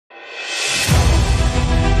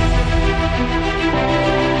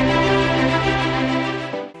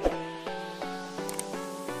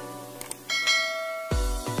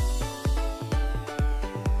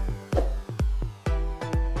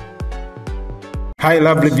Hi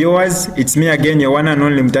lovely viewers, it's me again, your one and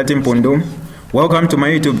only Mutati Mpundu. Welcome to my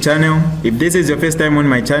YouTube channel. If this is your first time on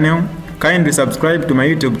my channel, kindly subscribe to my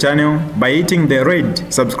YouTube channel by hitting the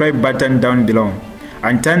red subscribe button down below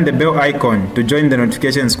and turn the bell icon to join the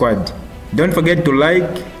notification squad. Don't forget to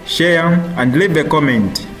like, share and leave a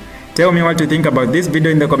comment. Tell me what you think about this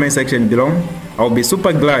video in the comment section below. I'll be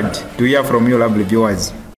super glad to hear from you lovely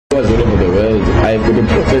viewers. All over the world, I've got a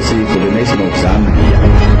prophecy for the nation of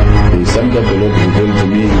Zambia. Some of the Lord is going to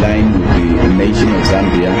be in line with the nation of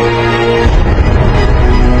Zambia.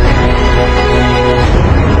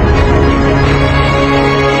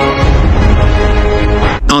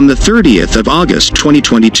 On the 30th of August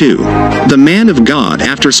 2022, the man of God,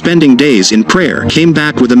 after spending days in prayer, came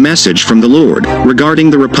back with a message from the Lord regarding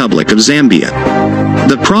the Republic of Zambia.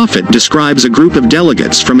 The prophet describes a group of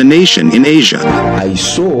delegates from a nation in Asia. I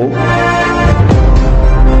saw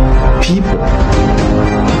people,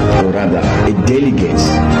 or rather delegates,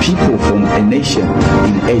 people from a nation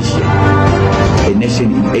in Asia,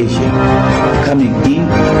 coming in.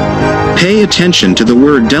 Pay attention to the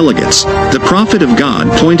word delegates. The prophet of God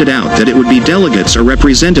pointed out that it would be delegates or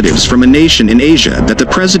representatives from a nation in Asia that the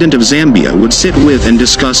president of Zambia would sit with and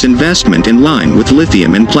discuss investment in line with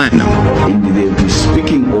lithium and platinum. And they will be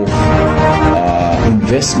speaking of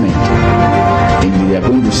investment. And they are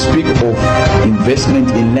going to speak of investment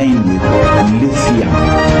in line with lithium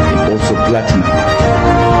and also platinum.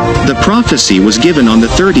 The prophecy was given on the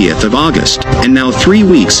 30th of August, and now 3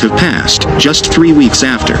 weeks have passed, just 3 weeks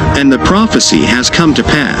after, and the prophecy has come to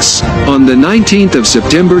pass. On the 19th of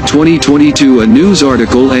September 2022, a news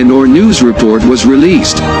article and/or news report was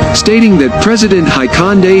released, stating that President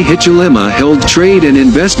Hakainde Hichilema held trade and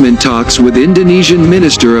investment talks with Indonesian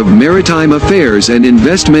Minister of Maritime Affairs and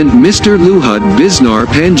Investment Mr. Luhut Biznar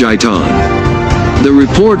Panjaitan. The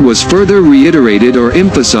report was further reiterated or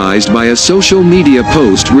emphasized by a social media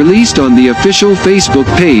post released on the official Facebook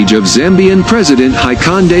page of Zambian President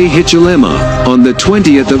Hakainde Hichilema on the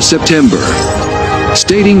 20th of September,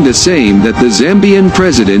 stating the same, that the Zambian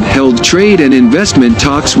president held trade and investment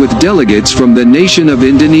talks with delegates from the nation of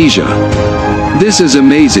Indonesia. This is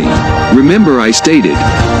amazing. Remember, I stated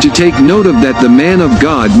to take note of that the man of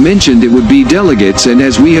God mentioned it would be delegates, and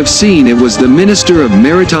as we have seen, it was the Minister of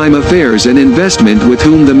Maritime Affairs and Investment with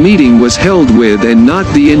whom the meeting was held with, and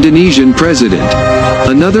not the Indonesian president.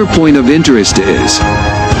 Another point of interest is,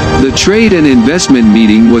 the trade and investment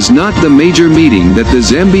meeting was not the major meeting that the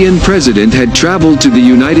Zambian president had traveled to the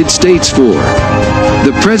United States for.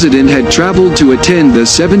 The president had traveled to attend the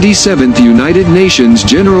 77th United Nations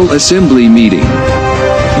General Assembly meeting.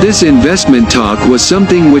 This investment talk was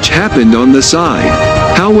something which happened on the side.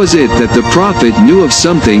 How was it that the prophet knew of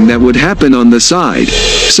something that would happen on the side?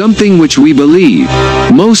 Something which we believe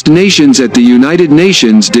most nations at the United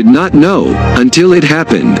Nations did not know until it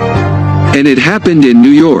happened. And it happened in New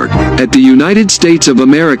York, at the United States of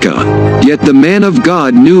America. Yet the man of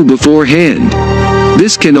God knew beforehand.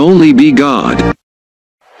 This can only be God.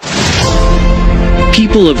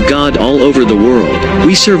 People of God all over the world,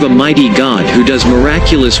 we serve a mighty God who does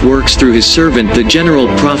miraculous works through his servant the general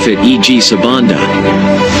prophet e.g. Sibanda.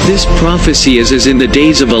 This prophecy is as in the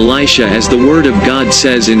days of Elisha, as the word of God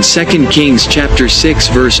says in 2 Kings chapter 6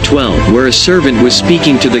 verse 12, where a servant was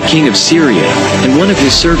speaking to the king of Syria, and one of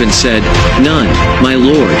his servants said, "None, my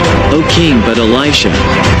lord, O king, but Elisha,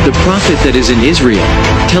 the prophet that is in Israel,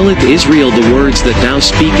 telleth Israel the words that thou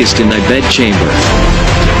speakest in thy bedchamber."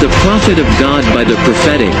 The prophet of God by the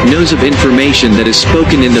prophetic knows of information that is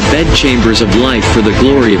spoken in the bedchambers of life for the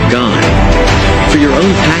glory of God. For your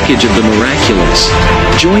own package of the miraculous,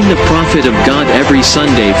 join the prophet of God every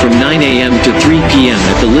Sunday from 9 a.m. to 3 p.m.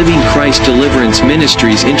 at the Living Christ Deliverance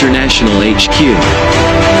Ministries International HQ.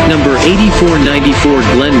 Number 8494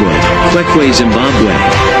 Glenwood, Kwekwe, Zimbabwe.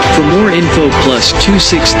 For more info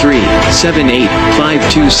 +263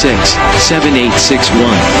 78526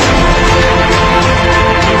 7861.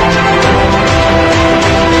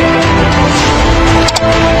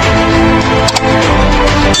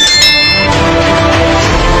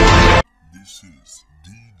 This is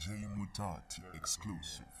DJ Mutati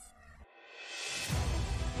exclusive.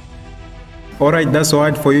 Alright, that's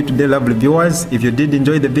all for you today lovely viewers. If you did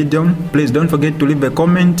enjoy the video, please don't forget to leave a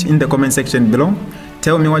comment in the comment section below.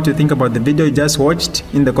 Tell me what you think about the video you just watched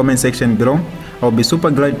in the comment section below. I'll be super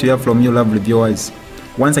glad to hear from you lovely viewers.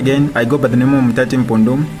 Once again, I go by the name of Mutati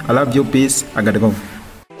Mpundu. I love you, peace, I gotta go.